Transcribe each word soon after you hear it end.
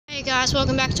Hey guys,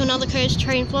 welcome back to another Coast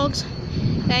Train Vlogs.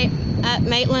 Hey, at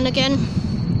Maitland again.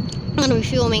 I'm going to be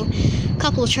filming a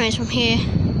couple of trains from here.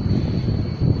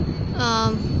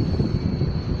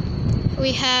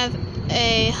 We have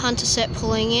a Hunter set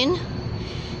pulling in,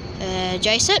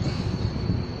 J set,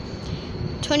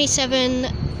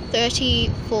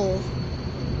 2734,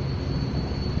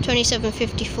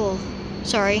 2754,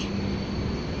 sorry.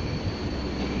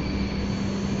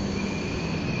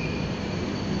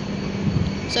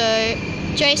 So,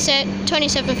 J set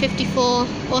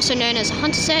 2754, also known as a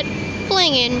Hunter set,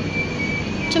 pulling in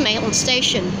to Maitland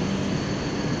Station.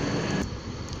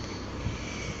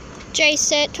 J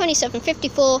set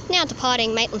 2754, now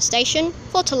departing Maitland Station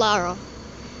for Talara.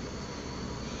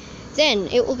 Then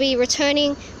it will be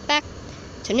returning back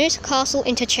to Newcastle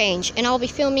Interchange, and I'll be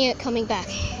filming it coming back.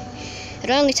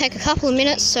 It'll only take a couple of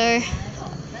minutes, so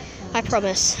I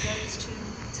promise.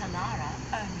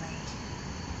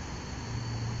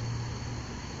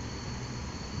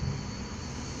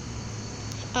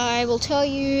 I will tell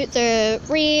you the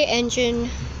rear engine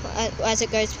as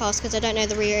it goes past, because I don't know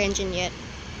the rear engine yet.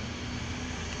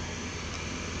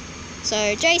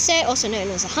 So J set, also known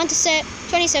as a Hunter set,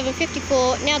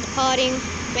 2754, now departing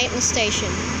Maitland Station.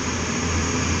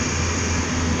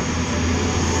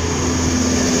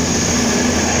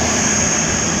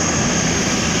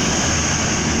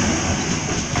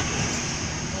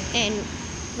 And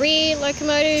rear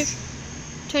locomotive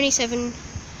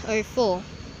 2704.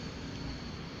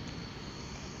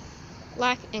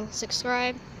 Like and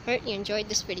subscribe. Hope you enjoyed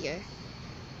this video.